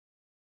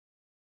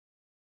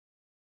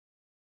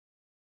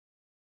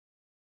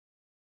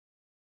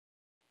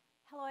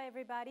Hello,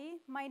 everybody.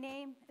 My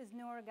name is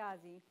Noor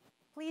Ghazi.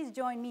 Please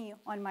join me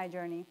on my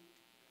journey.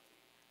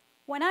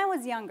 When I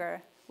was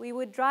younger, we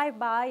would drive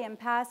by and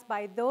pass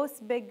by those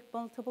big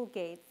multiple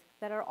gates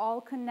that are all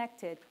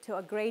connected to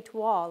a great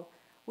wall,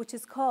 which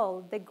is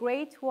called the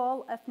Great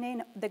Wall of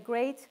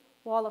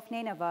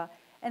Nineveh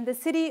in the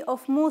city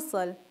of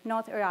Mosul,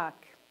 North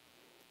Iraq.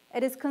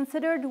 It is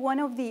considered one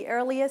of the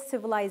earliest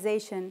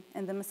civilizations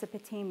in the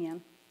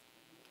Mesopotamia.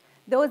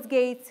 Those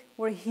gates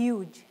were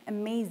huge,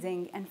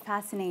 amazing, and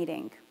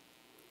fascinating.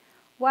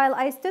 While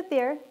I stood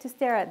there to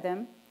stare at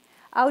them,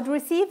 I would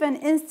receive an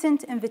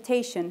instant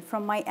invitation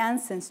from my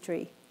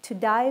ancestry to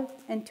dive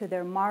into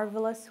their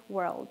marvelous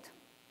world.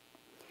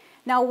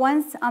 Now,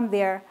 once I'm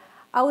there,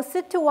 I would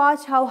sit to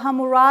watch how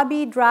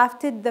Hammurabi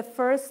drafted the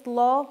first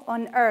law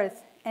on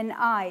earth, an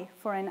eye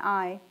for an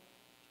eye.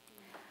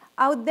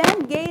 I would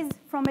then gaze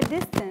from a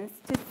distance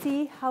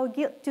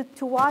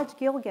to watch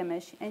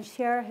Gilgamesh and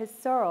share his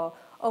sorrow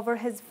over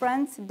his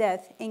friend's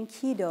death in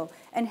Kedo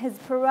and his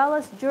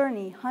perilous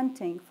journey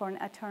hunting for an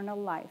eternal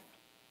life.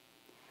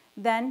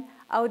 Then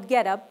I would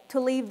get up to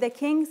leave the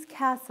king's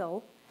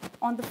castle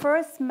on the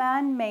first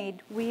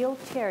man-made wheeled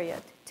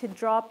chariot to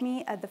drop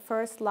me at the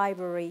first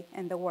library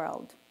in the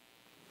world.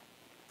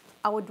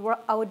 I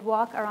would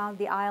walk around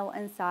the aisle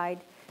inside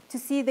to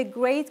see the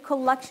great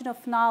collection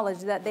of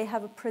knowledge that they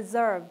have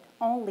preserved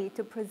only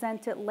to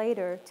present it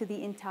later to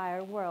the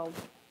entire world.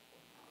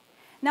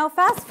 Now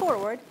fast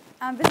forward,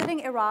 I'm visiting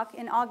Iraq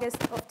in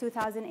August of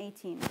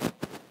 2018,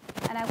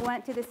 and I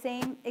went to the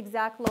same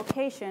exact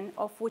location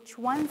of which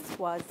once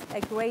was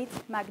a great,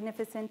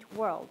 magnificent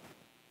world,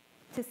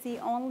 to see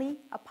only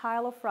a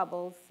pile of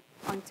rubble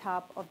on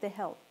top of the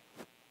hill.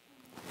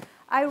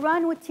 I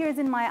run with tears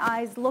in my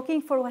eyes,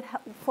 looking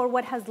for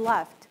what has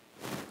left.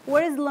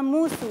 Where is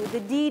Lamusu, the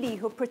deity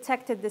who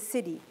protected the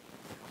city?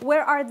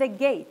 Where are the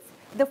gates,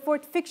 the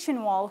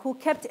fortification wall who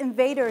kept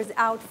invaders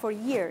out for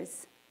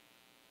years?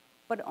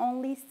 But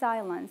only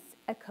silence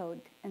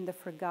echoed in the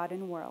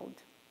forgotten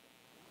world.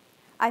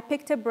 I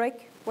picked a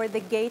brick where the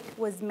gate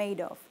was made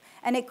of,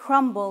 and it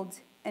crumbled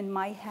in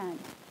my hand.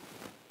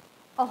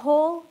 A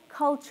whole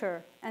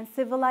culture and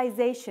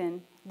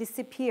civilization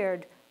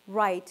disappeared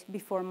right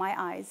before my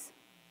eyes.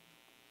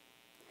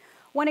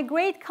 When a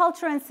great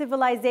culture and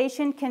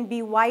civilization can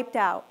be wiped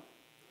out,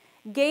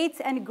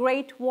 gates and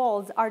great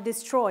walls are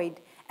destroyed,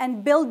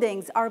 and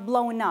buildings are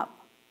blown up,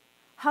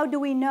 how do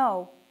we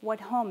know what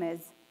home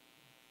is?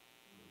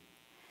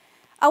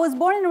 I was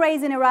born and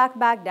raised in Iraq,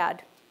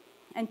 Baghdad.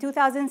 In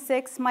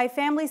 2006, my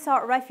family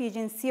sought refuge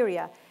in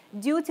Syria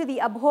due to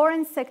the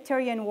abhorrent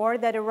sectarian war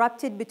that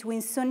erupted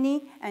between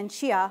Sunni and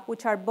Shia,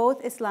 which are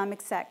both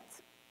Islamic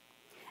sects.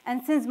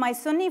 And since my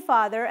Sunni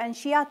father and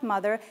Shiite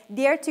mother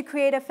dared to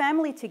create a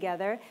family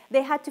together,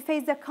 they had to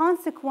face the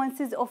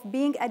consequences of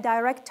being a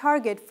direct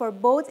target for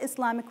both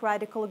Islamic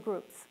radical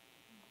groups.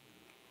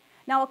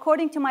 Now,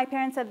 according to my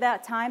parents at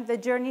that time, the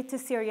journey to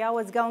Syria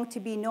was going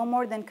to be no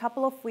more than a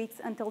couple of weeks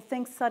until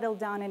things settled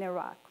down in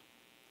Iraq.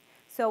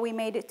 So we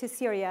made it to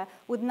Syria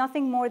with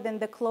nothing more than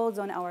the clothes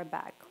on our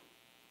back.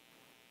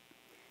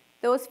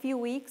 Those few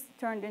weeks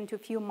turned into a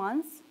few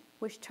months,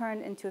 which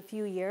turned into a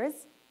few years,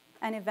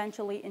 and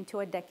eventually into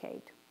a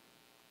decade.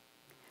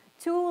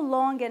 2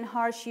 long and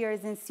harsh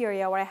years in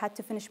Syria where I had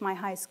to finish my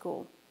high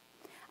school.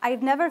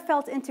 I've never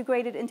felt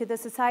integrated into the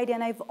society,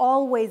 and I've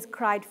always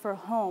cried for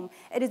home.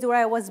 It is where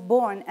I was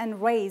born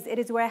and raised. It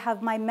is where I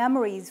have my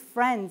memories,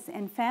 friends,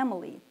 and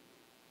family.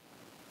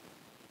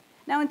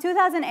 Now, in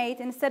 2008,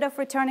 instead of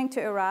returning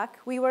to Iraq,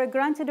 we were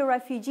granted a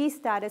refugee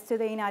status to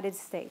the United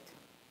States.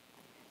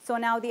 So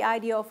now the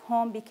idea of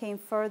home became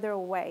further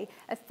away,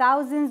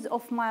 thousands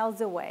of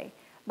miles away.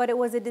 But it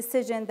was a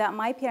decision that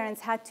my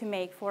parents had to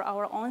make for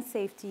our own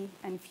safety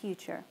and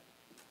future.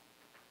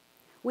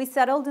 We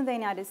settled in the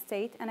United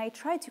States, and I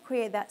tried to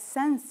create that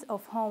sense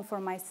of home for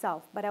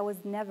myself, but I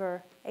was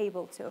never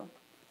able to.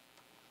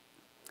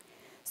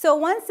 So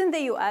once in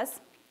the US,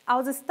 I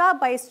was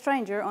stopped by a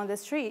stranger on the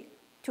street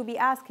to be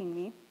asking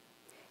me,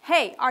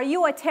 "Hey, are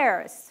you a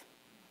terrorist?"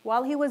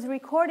 while he was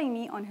recording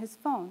me on his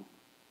phone.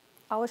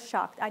 I was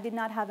shocked. I did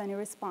not have any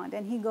response.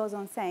 And he goes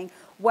on saying,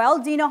 "Well,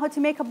 do you know how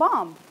to make a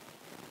bomb?"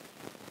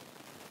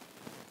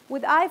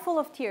 With eye full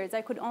of tears,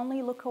 I could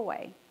only look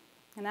away.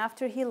 And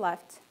after he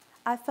left,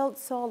 I felt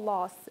so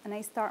lost, and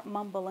I start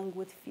mumbling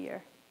with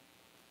fear.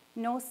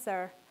 "No,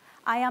 sir,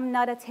 I am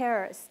not a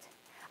terrorist.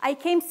 I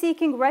came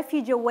seeking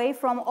refuge away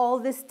from all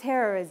this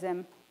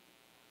terrorism.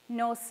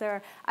 No,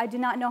 sir, I do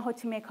not know how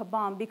to make a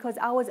bomb because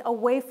I was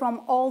away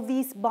from all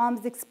these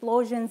bombs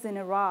explosions in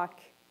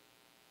Iraq.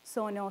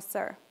 So no,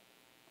 sir."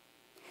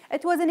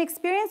 It was an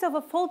experience of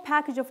a full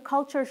package of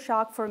culture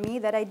shock for me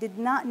that I did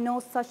not know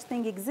such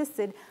thing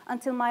existed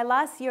until my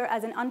last year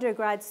as an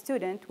undergrad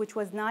student, which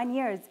was 9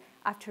 years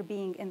after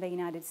being in the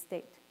United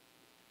States.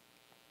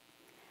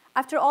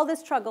 After all the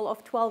struggle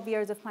of 12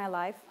 years of my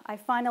life, I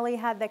finally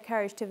had the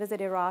courage to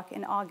visit Iraq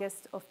in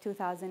August of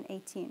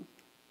 2018.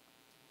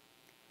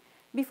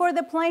 Before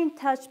the plane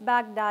touched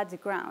Baghdad's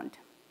ground,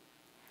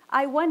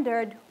 I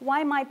wondered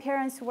why my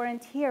parents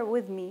weren't here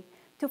with me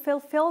to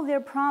fulfill their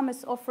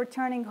promise of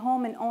returning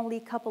home in only a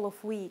couple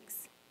of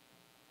weeks.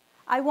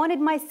 I wanted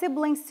my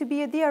siblings to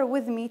be there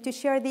with me to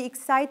share the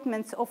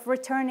excitements of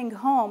returning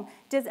home,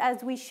 just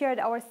as we shared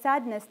our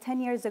sadness 10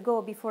 years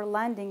ago before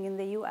landing in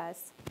the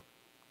US.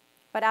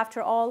 But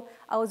after all,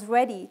 I was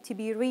ready to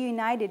be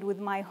reunited with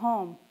my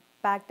home,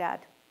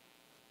 Baghdad.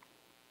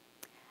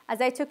 As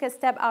I took a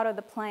step out of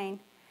the plane,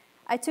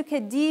 I took a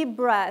deep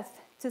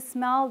breath to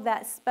smell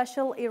that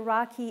special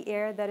Iraqi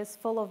air that is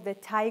full of the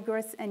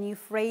Tigris and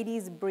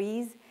Euphrates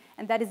breeze,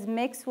 and that is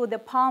mixed with the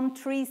palm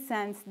tree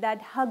scents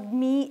that hugged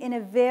me in a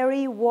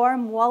very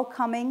warm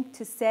welcoming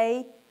to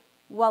say,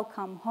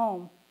 welcome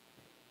home.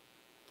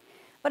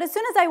 But as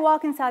soon as I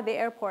walk inside the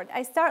airport,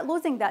 I start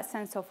losing that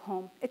sense of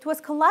home. It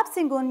was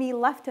collapsing on me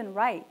left and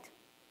right.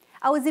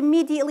 I was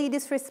immediately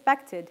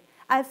disrespected.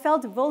 I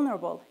felt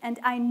vulnerable, and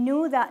I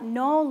knew that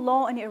no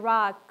law in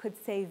Iraq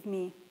could save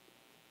me.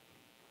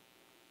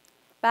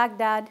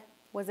 Baghdad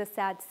was a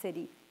sad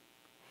city.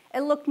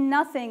 It looked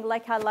nothing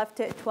like I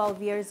left it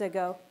 12 years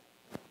ago.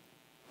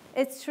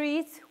 Its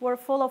streets were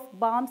full of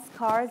bomb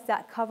scars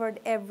that covered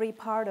every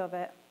part of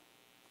it.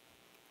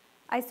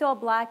 I saw a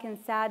black and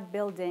sad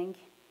building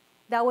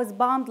that was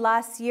bombed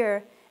last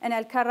year in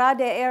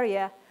Al-Karada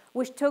area,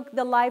 which took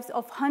the lives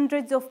of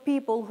hundreds of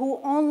people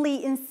who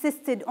only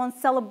insisted on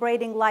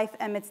celebrating life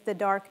amidst the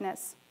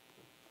darkness.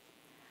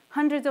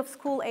 Hundreds of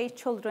school-age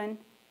children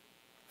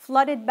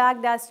flooded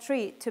Baghdad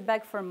street to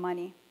beg for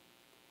money.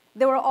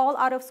 They were all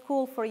out of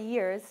school for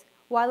years,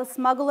 while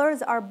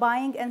smugglers are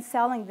buying and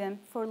selling them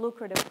for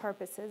lucrative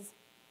purposes.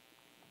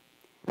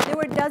 There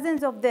were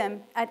dozens of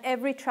them at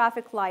every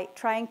traffic light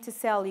trying to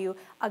sell you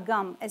a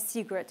gum, a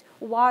cigarette,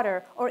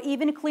 water, or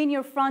even clean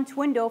your front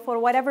window for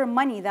whatever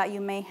money that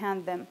you may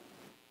hand them.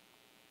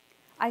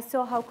 I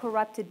saw how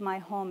corrupted my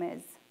home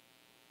is,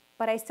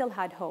 but I still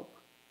had hope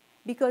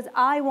because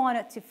I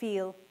wanted to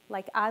feel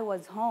like I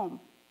was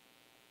home.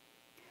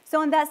 So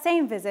on that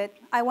same visit,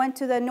 I went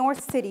to the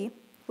north city,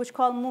 which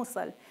called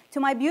Mosul, to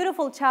my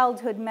beautiful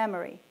childhood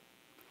memory,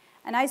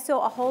 and I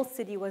saw a whole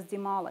city was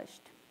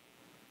demolished.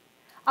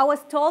 I was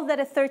told that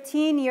a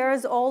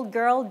 13-year-old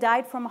girl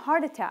died from a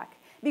heart attack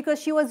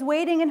because she was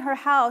waiting in her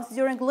house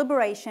during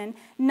liberation,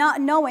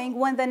 not knowing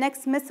when the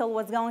next missile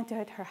was going to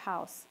hit her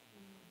house.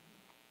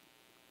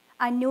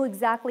 I knew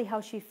exactly how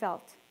she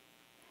felt.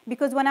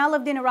 Because when I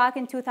lived in Iraq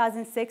in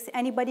 2006,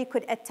 anybody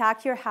could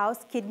attack your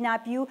house,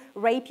 kidnap you,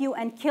 rape you,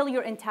 and kill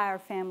your entire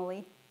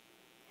family.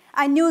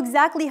 I knew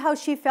exactly how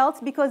she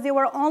felt because they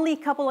were only a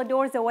couple of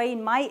doors away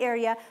in my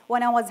area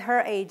when I was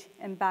her age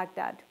in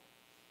Baghdad.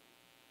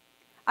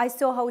 I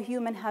saw how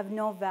humans have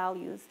no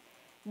values.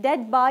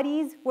 Dead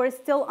bodies were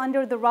still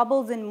under the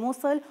rubble in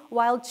Mosul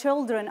while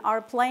children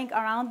are playing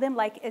around them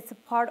like it's a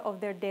part of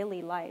their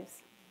daily lives.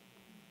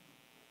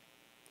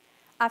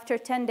 After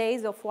 10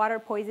 days of water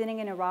poisoning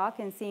in Iraq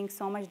and seeing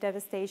so much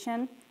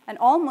devastation and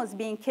almost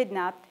being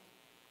kidnapped,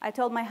 I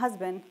told my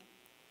husband,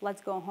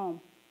 let's go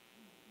home.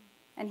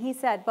 And he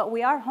said, but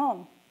we are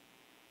home.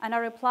 And I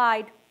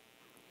replied,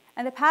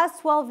 in the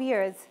past 12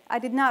 years, I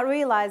did not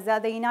realize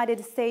that the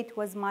United States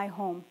was my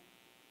home.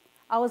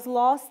 I was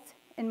lost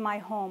in my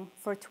home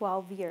for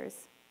 12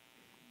 years.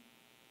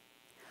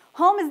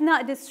 Home is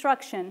not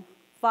destruction,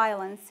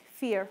 violence,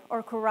 fear,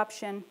 or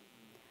corruption.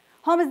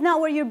 Home is not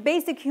where your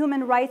basic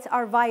human rights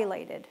are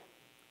violated.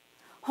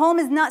 Home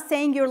is not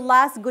saying your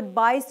last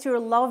goodbyes to your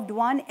loved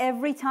one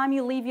every time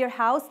you leave your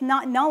house,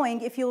 not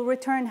knowing if you'll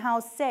return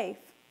house safe.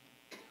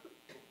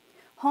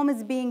 Home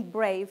is being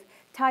brave,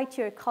 tied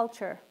to your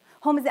culture.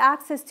 Home is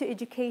access to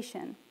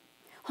education.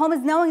 Home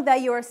is knowing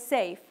that you are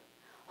safe.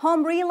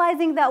 Home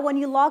realizing that when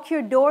you lock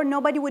your door,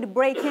 nobody would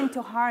break in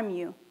to harm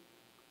you.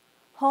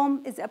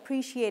 Home is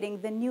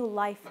appreciating the new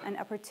life and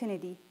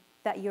opportunity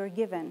that you're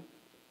given.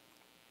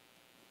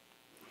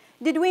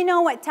 Did we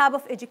know what type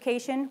of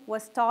education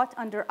was taught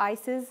under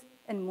ISIS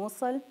in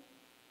Mosul?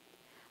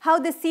 How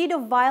the seed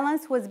of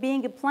violence was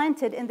being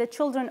planted in the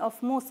children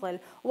of Mosul,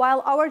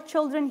 while our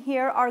children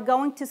here are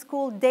going to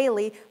school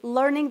daily,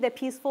 learning the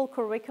peaceful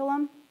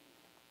curriculum?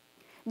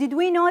 Did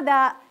we know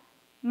that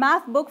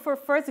math book for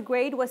first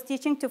grade was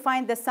teaching to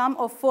find the sum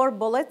of 4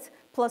 bullets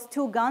plus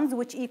 2 guns,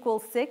 which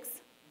equals 6?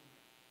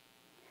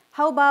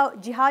 How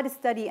about jihad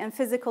study and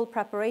physical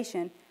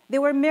preparation? They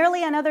were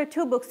merely another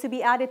 2 books to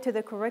be added to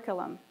the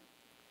curriculum.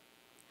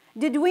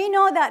 Did we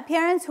know that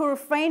parents who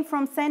refrained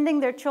from sending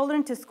their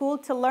children to school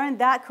to learn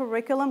that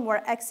curriculum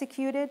were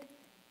executed?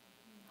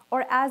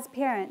 Or as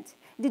parents,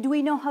 did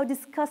we know how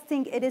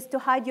disgusting it is to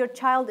hide your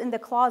child in the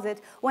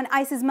closet when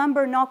ISIS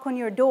members knock on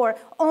your door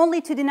only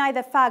to deny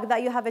the fact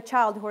that you have a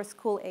child who is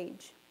school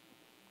age?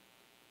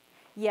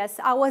 Yes,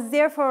 I was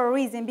there for a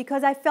reason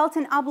because I felt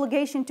an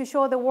obligation to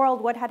show the world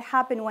what had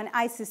happened when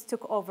ISIS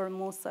took over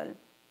Mosul.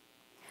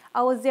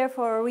 I was there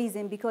for a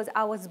reason because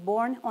I was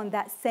born on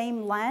that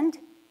same land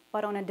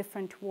but on a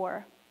different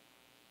war.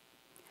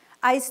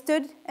 I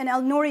stood in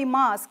Al-Nouri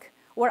Mosque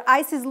where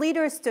ISIS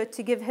leader stood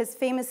to give his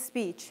famous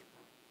speech.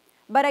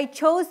 But I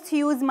chose to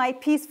use my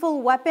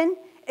peaceful weapon,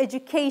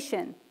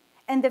 education,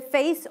 in the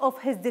face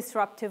of his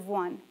disruptive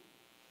one.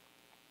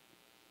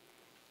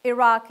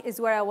 Iraq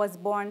is where I was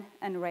born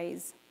and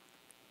raised.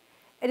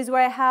 It is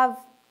where I have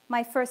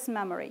my first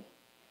memory.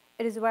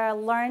 It is where I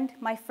learned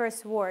my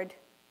first word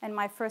and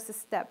my first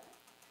step.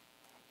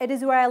 It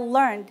is where I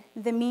learned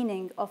the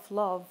meaning of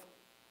love.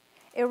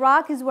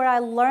 Iraq is where I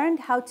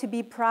learned how to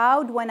be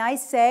proud when I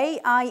say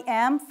I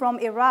am from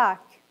Iraq.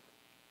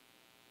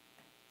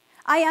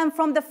 I am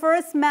from the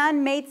first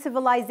man-made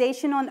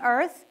civilization on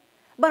earth,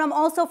 but I'm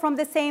also from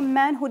the same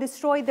men who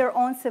destroyed their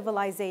own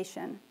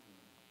civilization.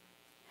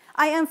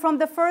 I am from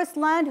the first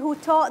land who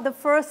taught the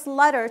first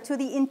letter to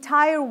the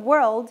entire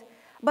world,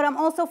 but I'm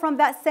also from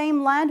that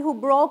same land who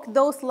broke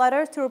those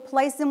letters to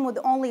replace them with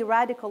only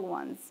radical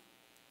ones.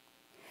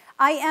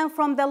 I am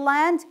from the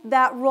land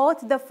that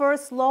wrote the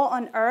first law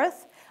on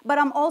earth, but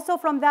I'm also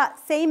from that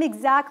same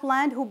exact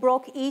land who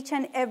broke each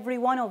and every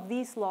one of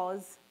these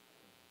laws.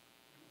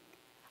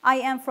 I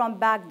am from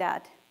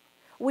Baghdad,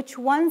 which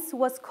once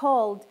was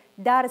called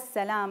Dar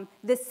es-Salam,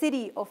 the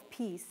city of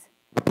peace.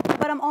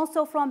 But I'm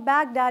also from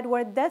Baghdad,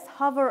 where death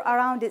hovers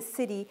around its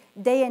city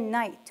day and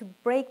night to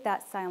break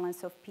that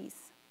silence of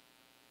peace.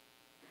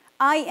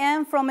 I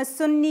am from a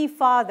Sunni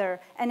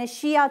father and a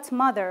Shiite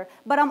mother,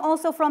 but I'm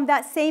also from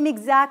that same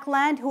exact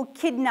land who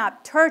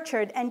kidnapped,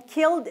 tortured, and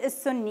killed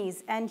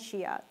Sunnis and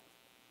Shiite.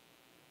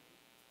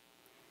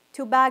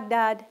 To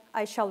Baghdad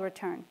I shall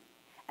return,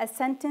 a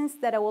sentence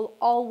that I will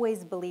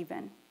always believe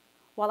in,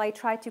 while I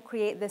try to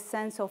create this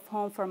sense of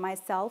home for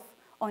myself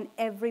on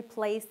every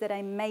place that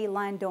I may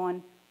land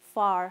on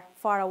far,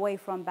 far away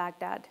from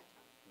Baghdad.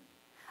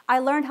 I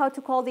learned how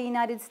to call the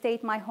United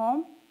States my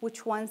home,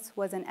 which once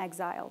was an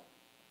exile.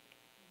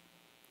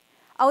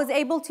 I was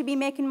able to be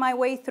making my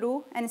way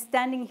through and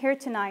standing here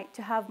tonight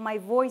to have my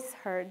voice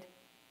heard.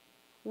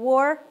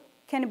 War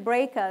can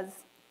break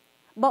us,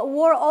 but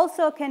war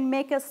also can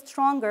make us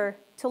stronger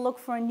to look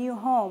for a new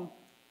home.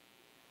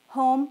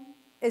 Home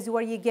is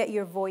where you get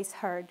your voice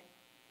heard.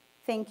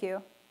 Thank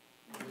you.